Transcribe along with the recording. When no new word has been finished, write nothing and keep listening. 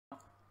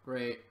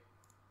Great.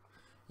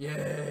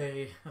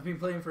 Yay! I've been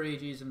playing for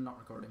ages and not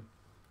recording.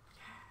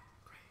 Yeah,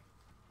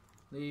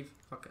 great. Leave.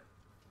 Fuck it.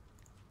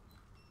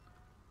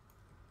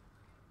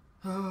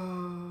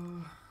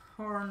 Oh,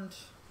 horned.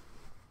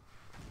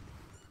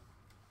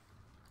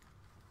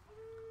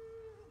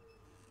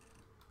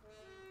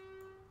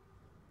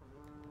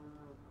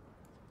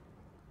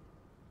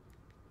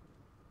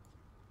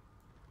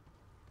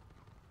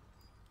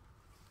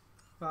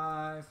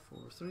 Five,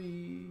 four,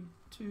 three,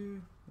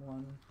 two,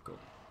 one, go.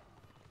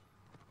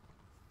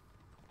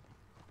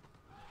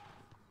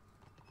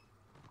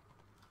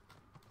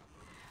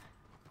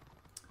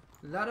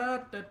 La da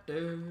da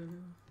da.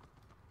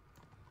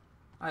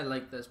 I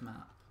like this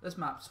map. This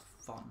map's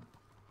fun.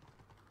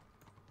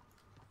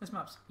 This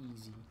map's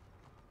easy.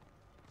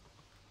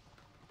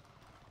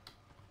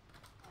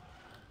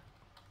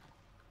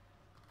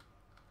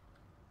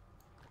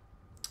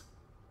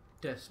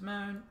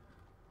 Dismount.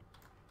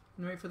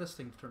 And wait for this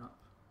thing to turn up.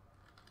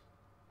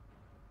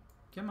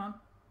 Come on.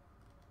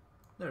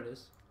 There it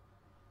is.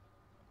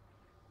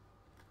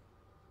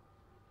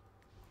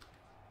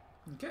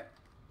 Okay.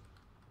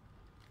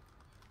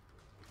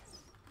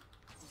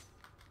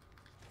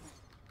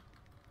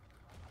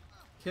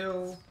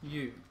 Kill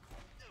you.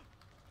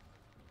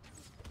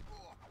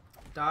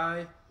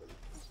 Die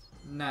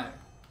now.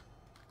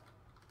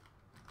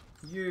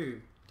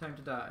 You. Time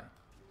to die.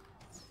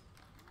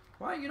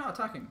 Why are you not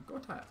attacking? Go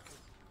attack.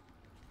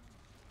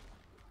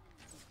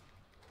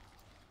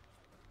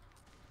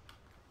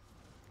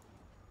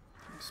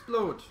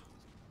 Explode.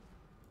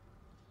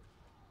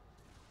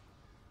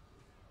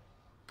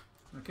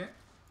 Okay.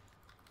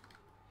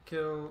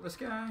 Kill this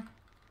guy.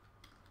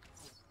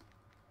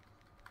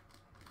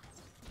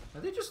 Are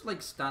they just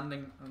like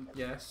standing?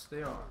 Yes,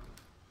 they are.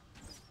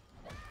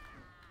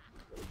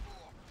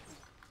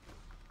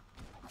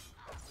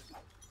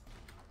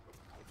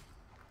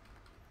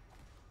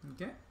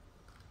 Okay.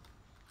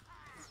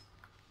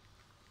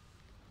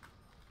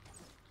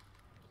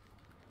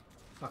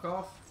 Fuck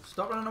off.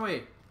 Stop running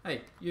away.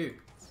 Hey, you.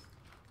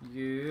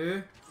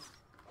 You.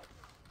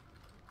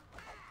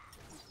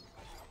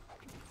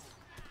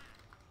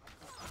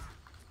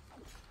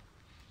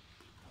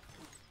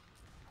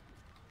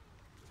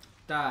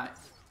 Die.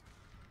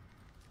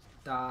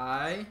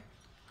 Die.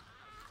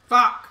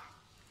 Fuck!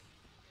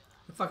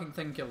 The fucking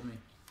thing killed me.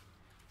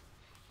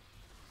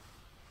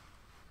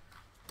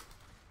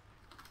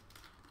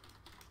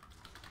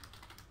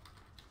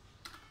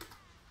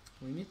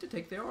 We need to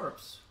take the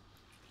orbs.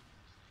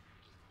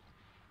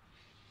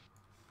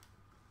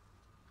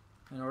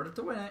 In order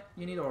to win it,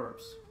 you need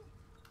orbs.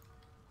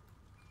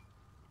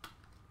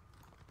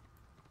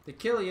 They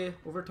kill you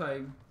over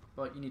time,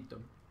 but you need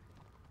them.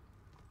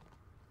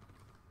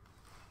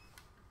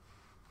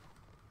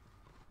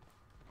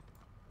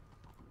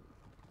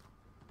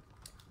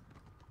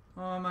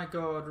 Oh my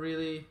god,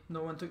 really?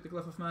 No one took the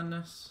Glyph of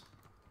Madness?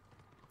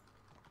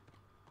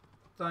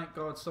 Thank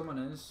god someone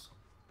is.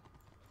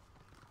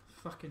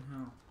 Fucking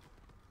hell.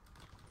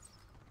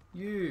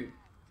 You!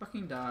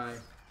 Fucking die.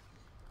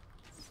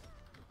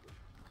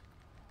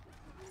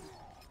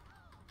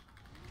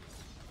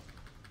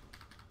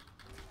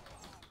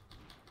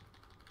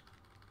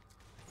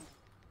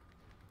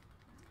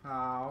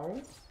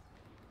 Ow.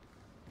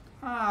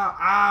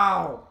 Ah,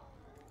 ow!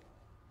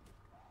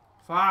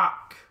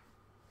 Fuck!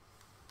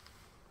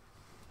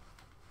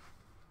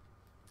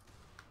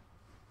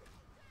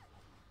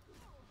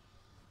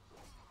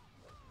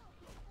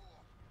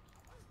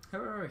 How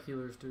are our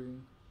healers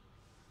doing?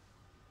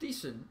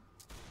 Decent.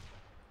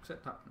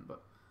 Except Tapman,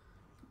 but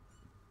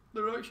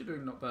they're actually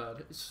doing not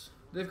bad.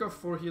 They've got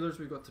 4 healers,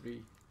 we've got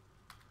 3.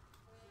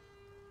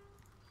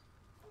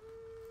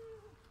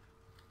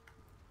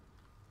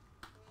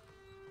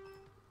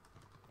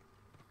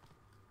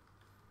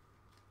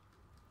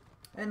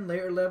 In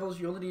later levels,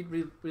 you only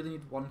really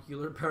need 1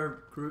 healer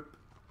per group,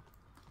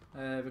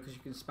 because you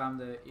can spam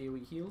the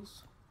AoE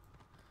heals.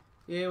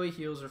 AoE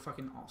heals are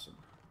fucking awesome.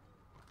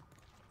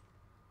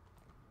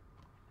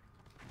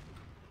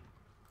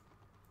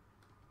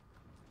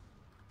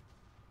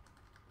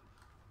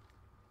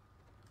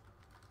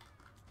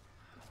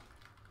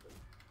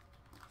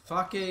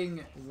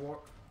 Fucking war.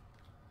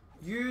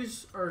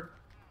 Yous are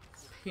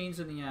pains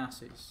in the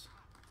asses.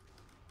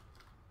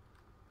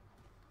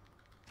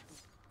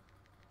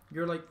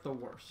 You're like the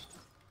worst.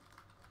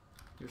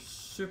 You're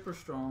super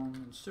strong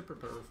and super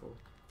powerful.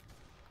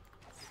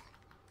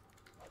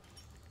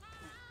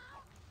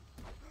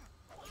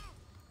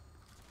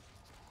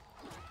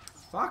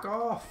 Fuck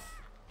off!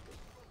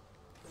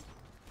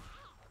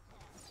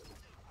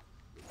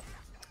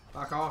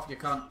 Fuck off, you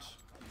cunt.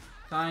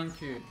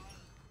 Thank you.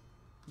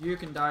 You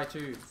can die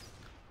too.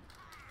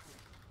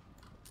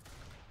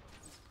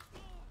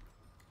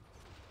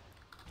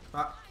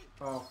 Fuck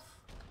off.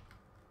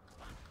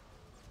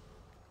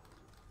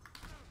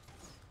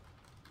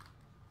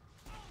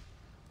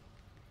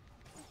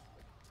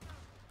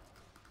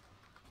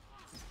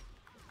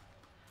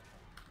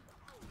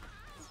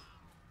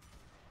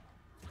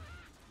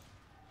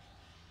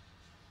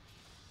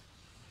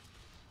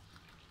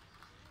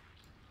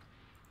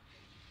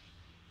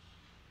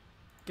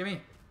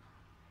 Gimme.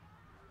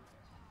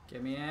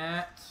 Gimme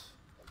it.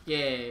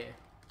 Yeah.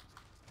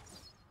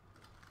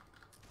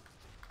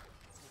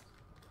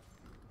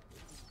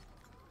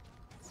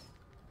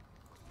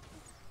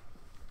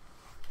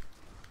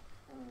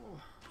 Oh.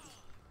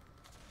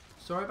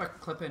 Sorry if I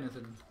clip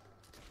anything.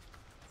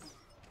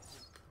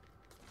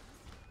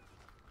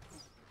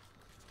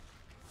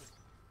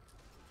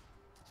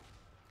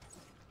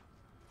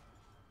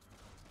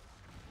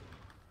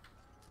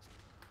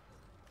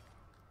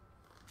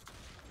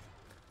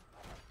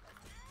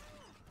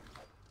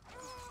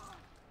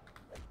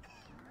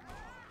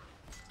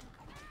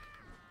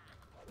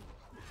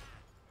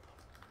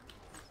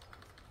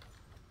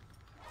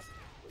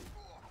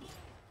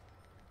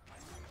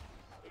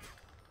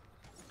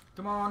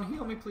 Come on,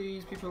 heal me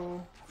please,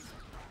 people.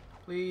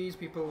 Please,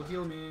 people,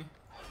 heal me.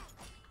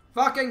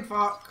 Fucking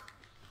fuck!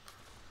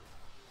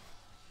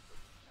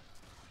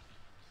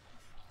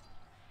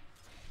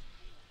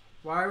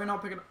 Why are we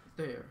not picking up...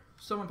 There.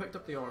 Someone picked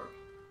up the orb.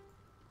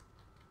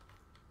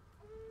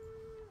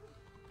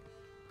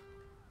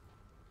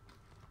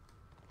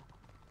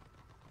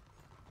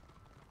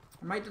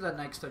 I might do that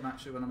next time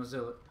actually when I'm a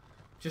zealot.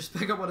 Just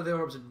pick up one of the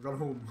orbs and run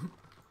home.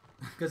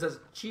 Because that's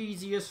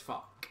cheesy as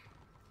fuck.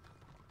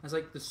 That's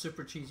like the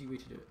super cheesy way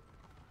to do it.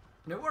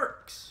 And it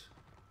works!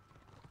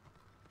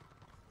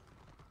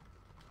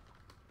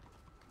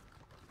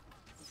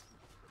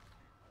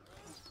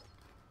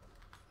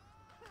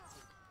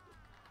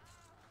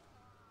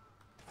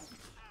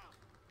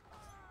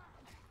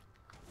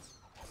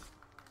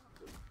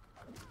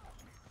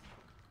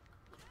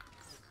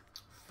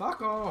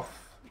 Fuck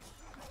off!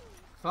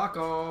 Fuck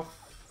off!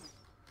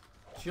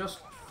 Just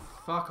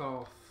fuck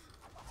off.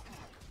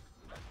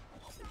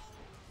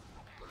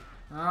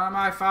 Oh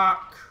my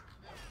fuck!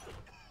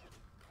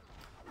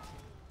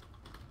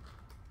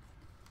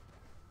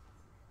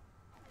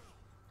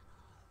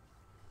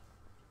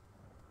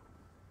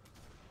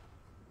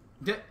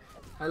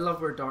 I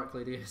love where Dark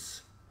Lady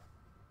is.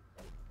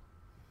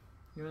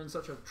 You're in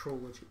such a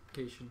troll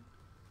education.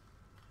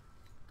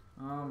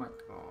 Oh my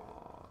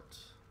god.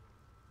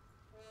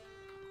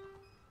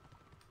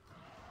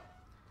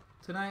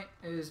 Tonight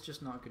is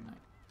just not a good night.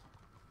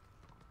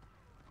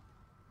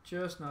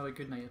 Just not a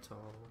good night at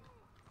all.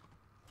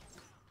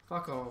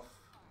 Fuck off.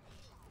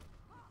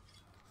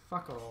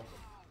 Fuck off.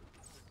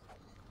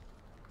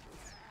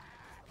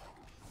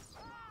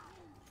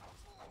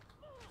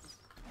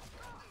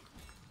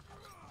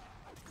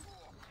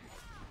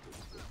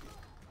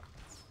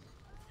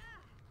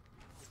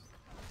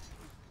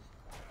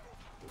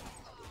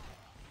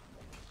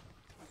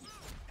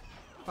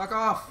 Fuck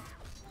off!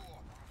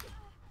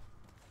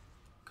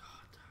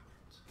 God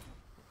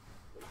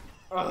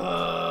damn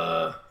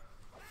it.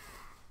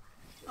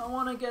 I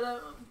want to get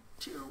out of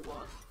tier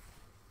 1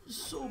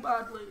 so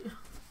badly.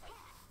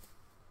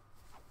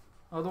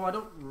 Although I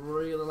don't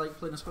really like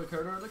playing a Squig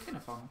character, they're kind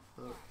of fun,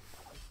 but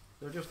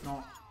they're just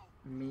not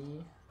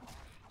me.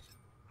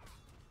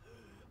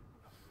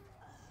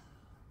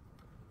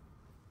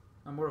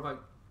 I'm more of a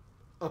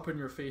up in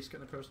your face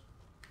kind of person.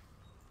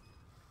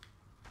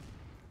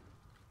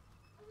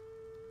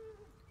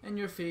 In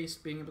your face,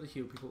 being able to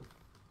heal people.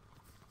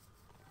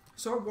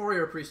 So a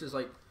warrior priest is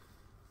like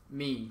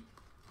me,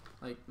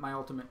 like my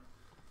ultimate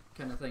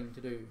kind of thing to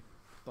do,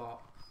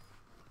 but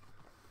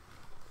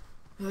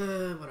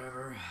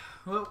whatever.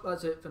 Well,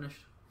 that's it,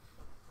 finished.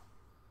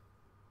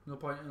 No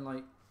point in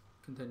like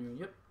continuing.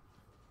 Yep.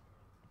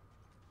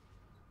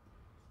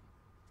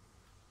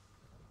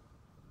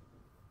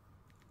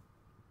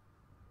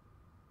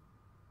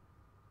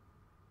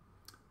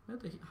 I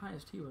had the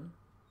highest healer.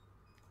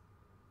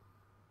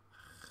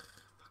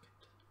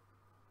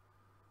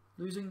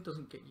 Losing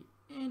doesn't get you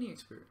any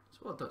experience.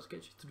 Well, it does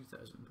get you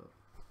 3,000, but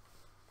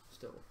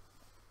still.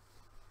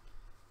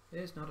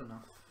 It's not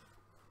enough.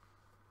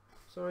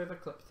 Sorry if I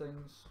clip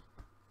things.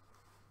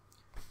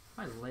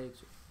 My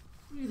legs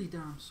are really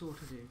damn sore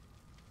today.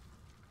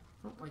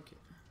 I don't like it.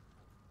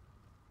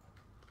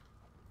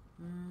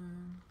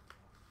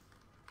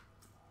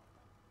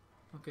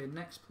 Okay,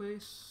 next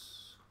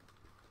place.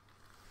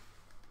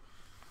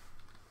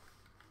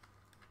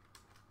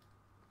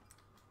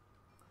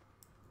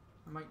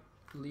 I might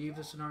leave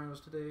the scenarios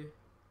today.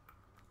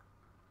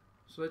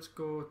 So let's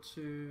go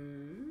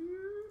to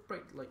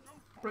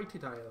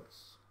Brighted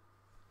Isles.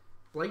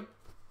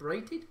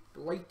 Blighted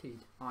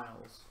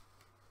Isles.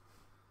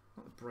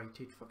 Not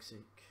Brighted, fuck's sake.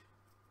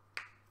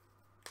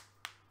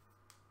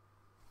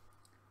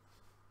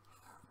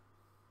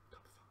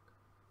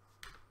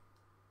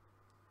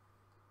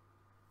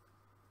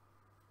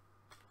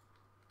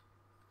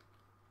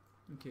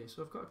 Okay,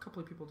 so I've got a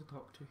couple of people to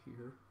talk to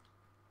here.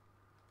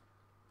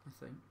 I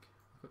think.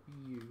 I've got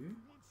you.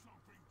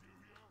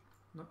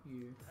 Not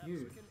you.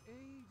 You.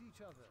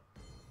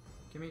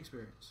 Give me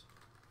experience.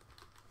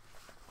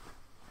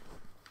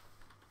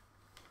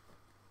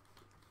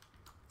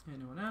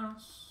 Anyone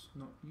else?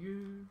 Not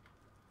you.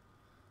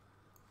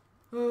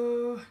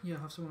 Yeah,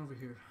 I have someone over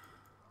here.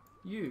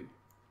 You.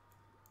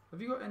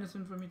 Have you got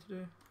anything for me to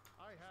do?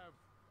 I have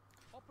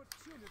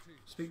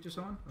opportunities. Speak to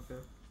someone?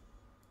 Okay.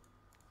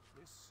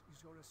 This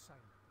is your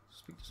assignment.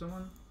 Speak to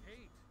someone.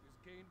 Hate is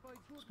gained by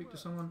good Speak to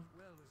words someone. as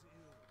well as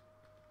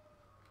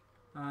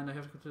ill. And I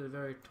have to go to the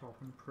very top,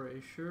 I'm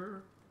pretty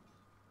sure.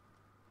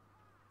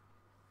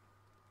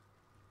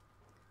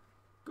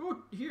 Go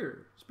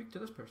here, speak to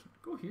this person.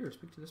 Go here,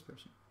 speak to this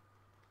person.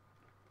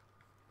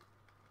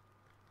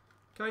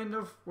 Kind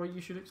of what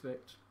you should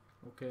expect,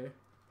 okay,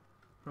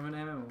 from an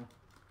MMO.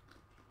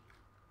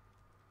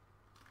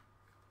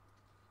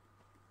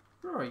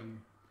 Where are you?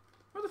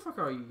 Where the fuck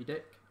are you, you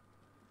dick?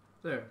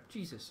 There,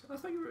 Jesus. I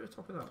thought you were at the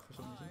top of that for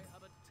some reason. I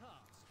have a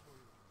task for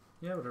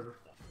you. Yeah, whatever.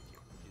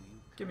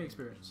 Give me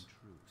experience.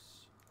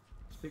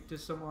 Speak to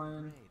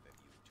someone.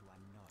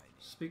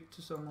 Speak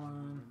to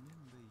someone.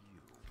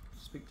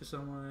 Speak to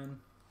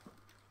someone.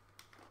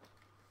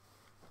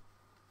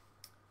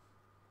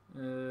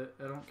 I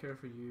don't care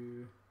for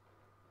you.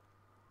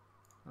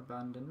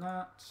 Abandon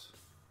that.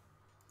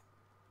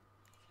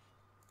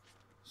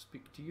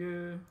 Speak to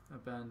you.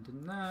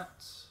 Abandon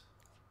that.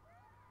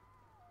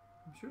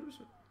 I'm sure there's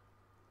a...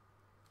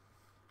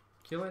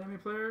 Kill enemy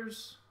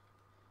players.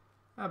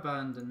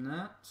 Abandon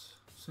that,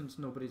 since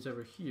nobody's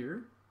ever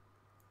here.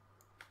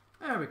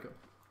 There we go.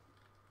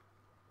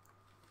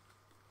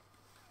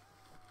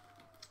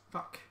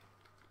 Fuck.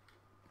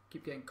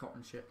 Keep getting caught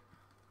in shit.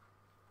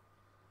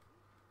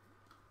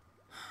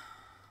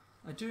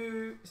 I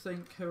do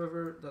think,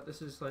 however, that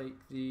this is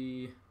like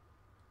the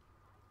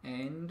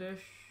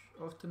end-ish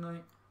of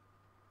tonight.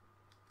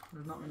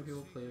 There's not many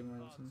people playing or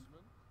anything.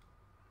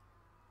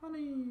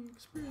 Money,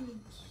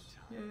 experience,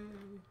 yay.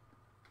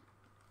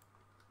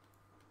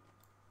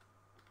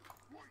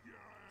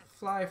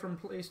 Fly from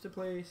place to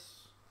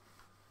place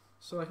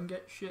so I can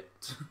get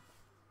shit.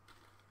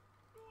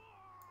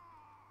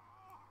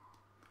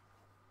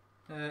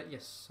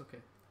 Yes, okay.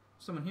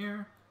 Someone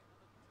here.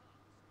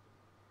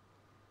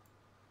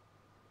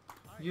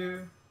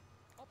 You.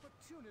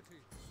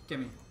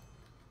 Gimme.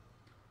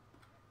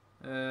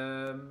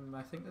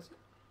 I think that's it.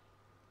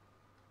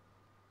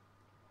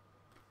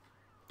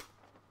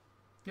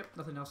 Yep,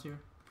 nothing else here.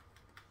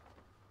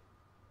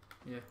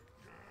 Yeah.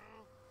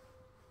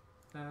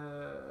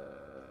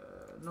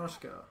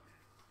 Norska.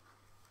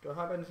 Do I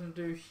have anything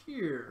to do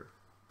here?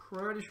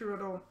 Pretty sure I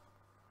don't.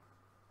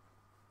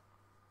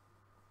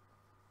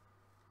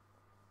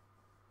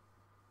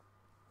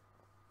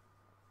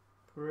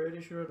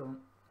 Pretty sure I don't.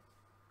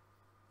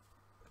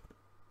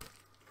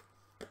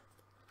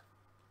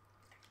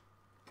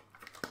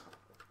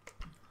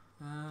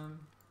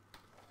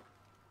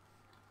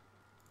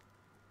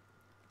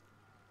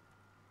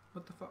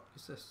 What the fuck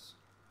is this?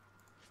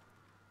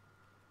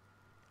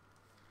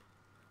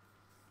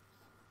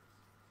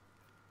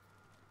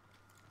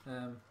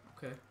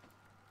 Okay.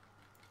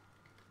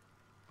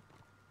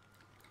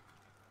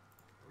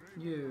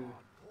 You.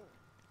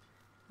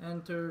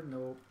 Enter,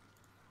 no.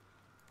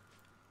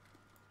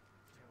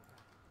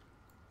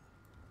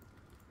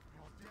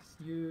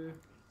 You.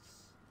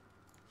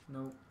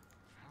 No.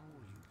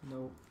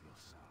 No.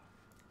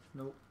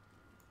 Nope.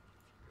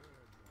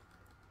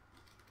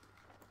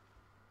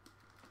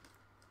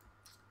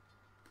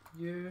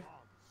 You.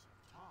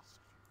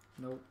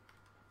 Nope.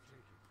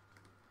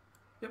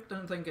 Yep,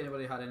 didn't think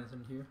anybody had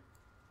anything here.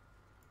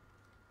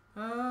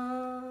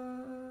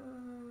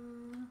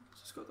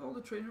 Just got all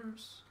the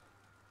trainers.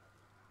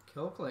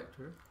 Kill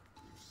collector.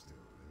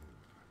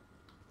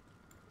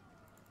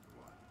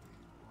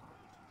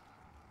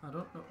 I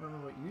don't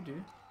remember what you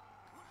do.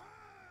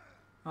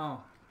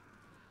 Oh.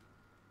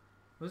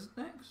 Was it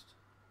next?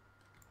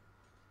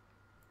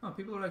 Oh,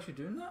 people are actually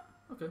doing that?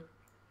 Okay.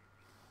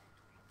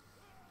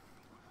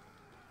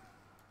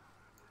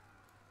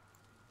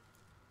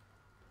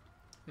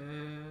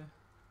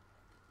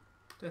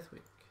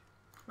 Deathwick.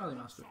 Rally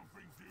Master.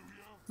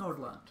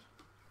 Nordland.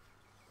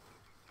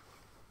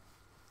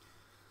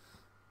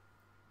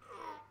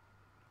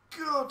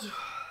 God!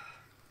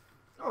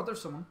 Oh,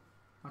 there's someone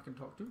I can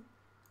talk to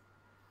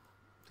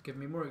give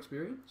me more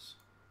experience.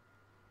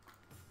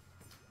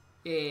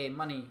 Yeah,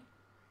 money.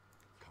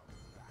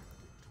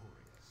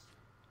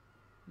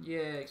 Yeah,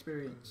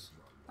 experience.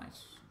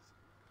 Nice.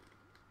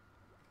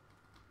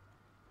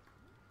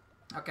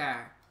 Okay.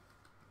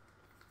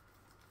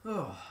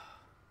 Oh.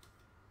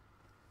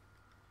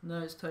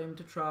 Now it's time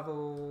to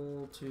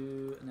travel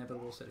to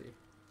Inevitable City.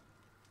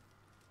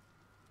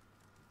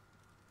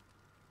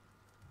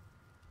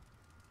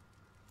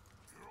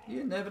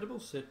 The Inevitable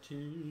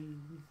City.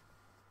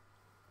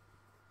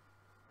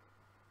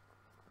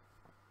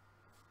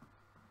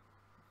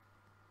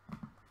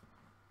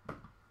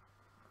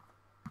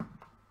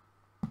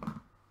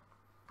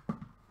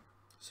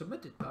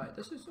 Submitted by,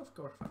 this is of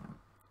course.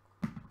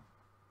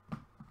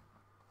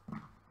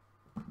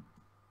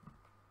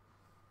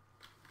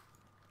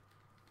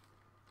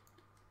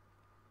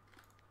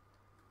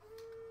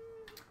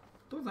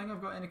 Don't think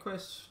I've got any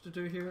quests to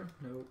do here.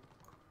 No.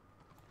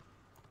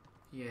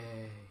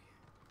 Yay.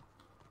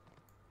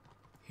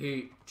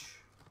 Hate.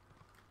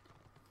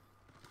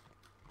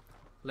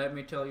 Let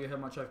me tell you how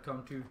much I've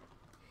come to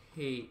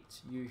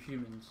hate you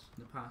humans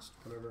in the past,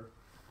 whatever,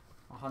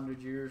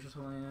 100 years or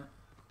something like that.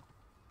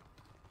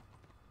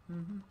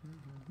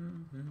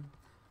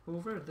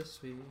 Over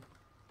this way.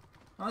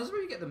 Oh, this is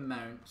where you get the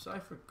mounts. I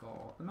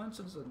forgot. The mounts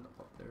is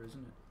up there,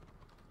 isn't it?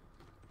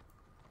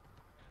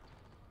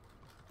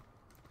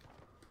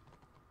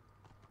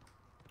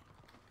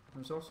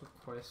 There's also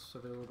quests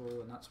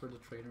available, and that's where the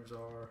trainers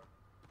are.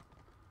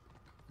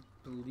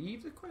 I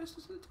believe the quest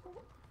is at the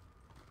top.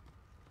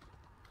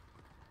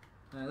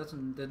 That's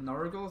the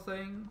Nurgle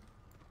thing.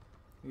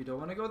 You don't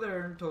want to go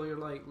there until you're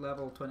like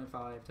level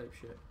 25 type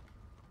shit.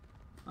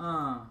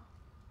 Ah,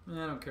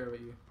 yeah, I don't care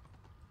about you.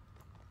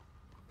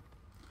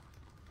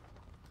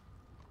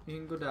 You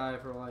can go die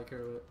for all I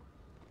care about.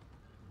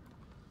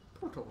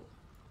 Portal.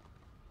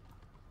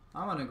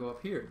 I want to go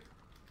up here.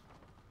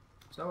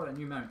 So I want a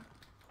new mount.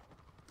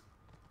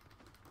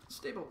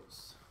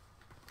 Stables.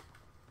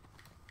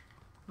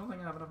 I don't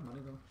think I have enough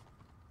money though.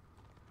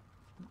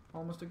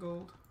 Almost a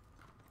gold.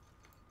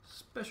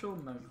 Special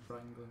mount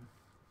wrangling.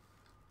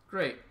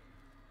 Great.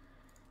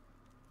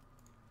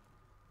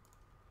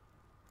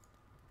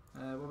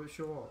 What about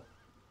show all?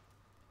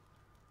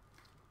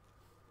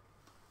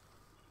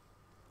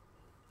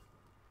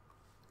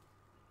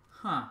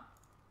 Huh.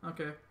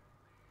 Okay.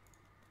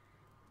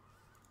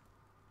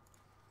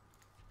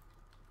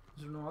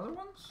 Is there no other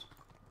ones?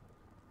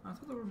 I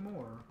thought there were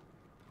more.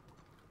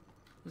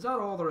 Is that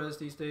all there is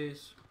these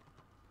days?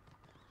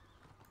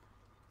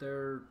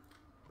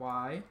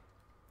 Why?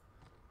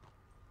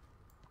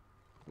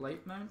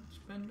 Light mount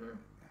spender?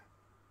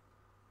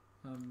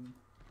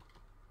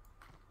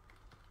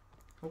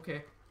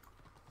 Okay.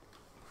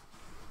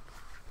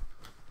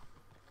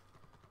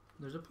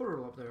 There's a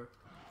portal up there.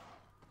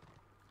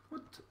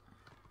 What?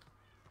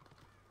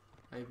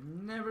 I've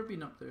never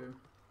been up there.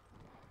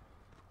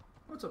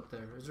 What's up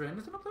there? Is there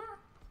anything up there?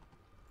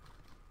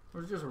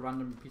 Or is it just a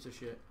random piece of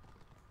shit?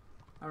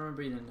 I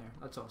remember being in there.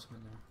 That's awesome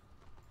in there.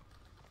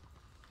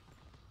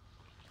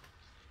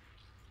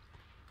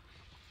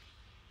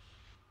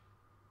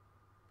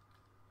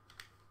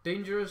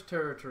 Dangerous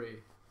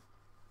territory.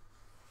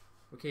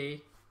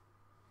 Okay.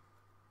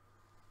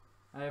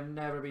 I have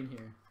never been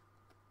here.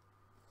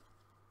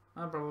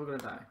 I'm probably gonna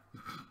die.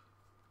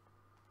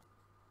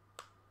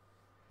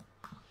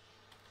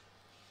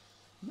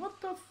 What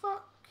the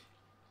fuck?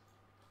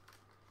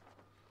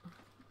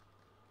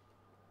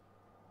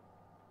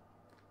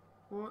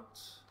 What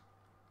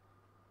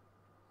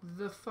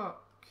the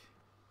fuck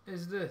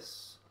is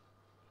this?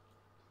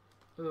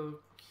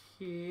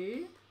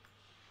 Okay.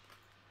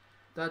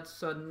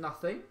 That's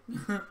nothing.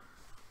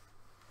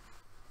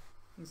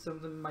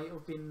 Something might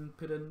have been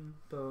put in,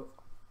 but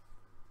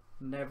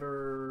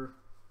never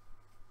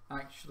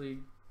actually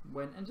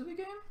went into the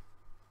game.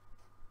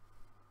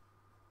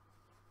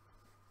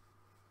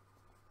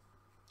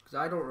 Because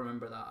I don't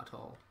remember that at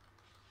all.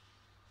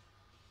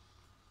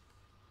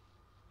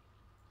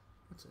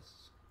 What's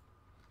this?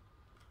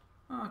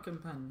 Ah,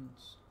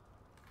 companions.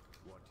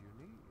 What do you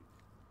need?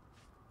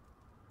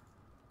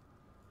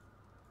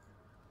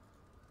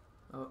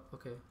 Oh,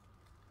 okay.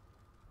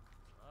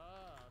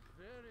 Ah,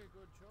 very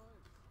good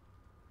choice.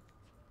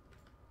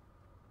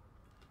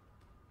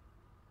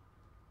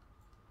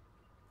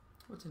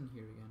 What's in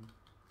here again?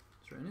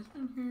 Is there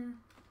anything in here?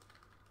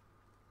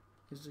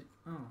 Is it?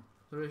 Oh,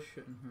 there is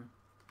shit in here.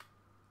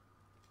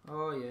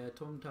 Oh yeah,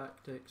 tome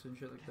tactics and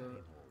shit like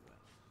that.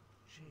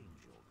 Change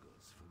your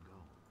goods for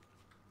gold.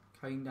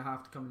 Kinda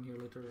have to come in here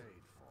later.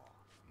 Paid for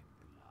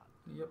in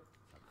blood. Yep.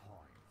 A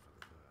coin for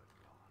the bird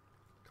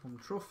god. Tome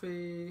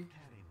trophy.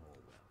 Carry more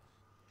wealth.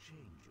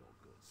 Change your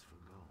goods for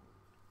gold.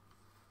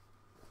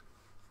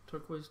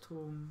 Turquoise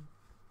tome.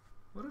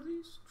 What are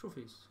these?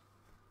 Trophies.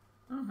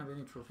 I don't have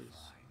any trophies.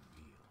 Fine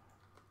meal.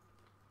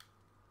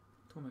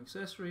 Tome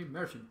accessory.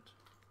 Merchant.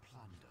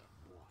 Plunder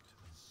bought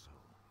and sold.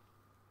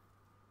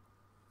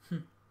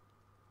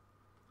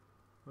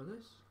 What is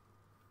this?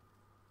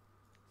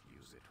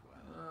 Use it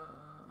well.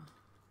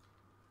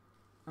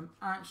 I'm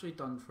actually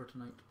done for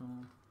tonight.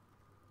 No.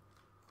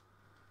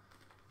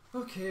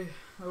 Okay,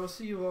 I will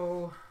see you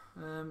all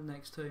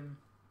next time.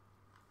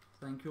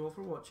 Thank you all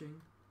for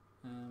watching,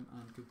 and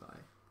goodbye.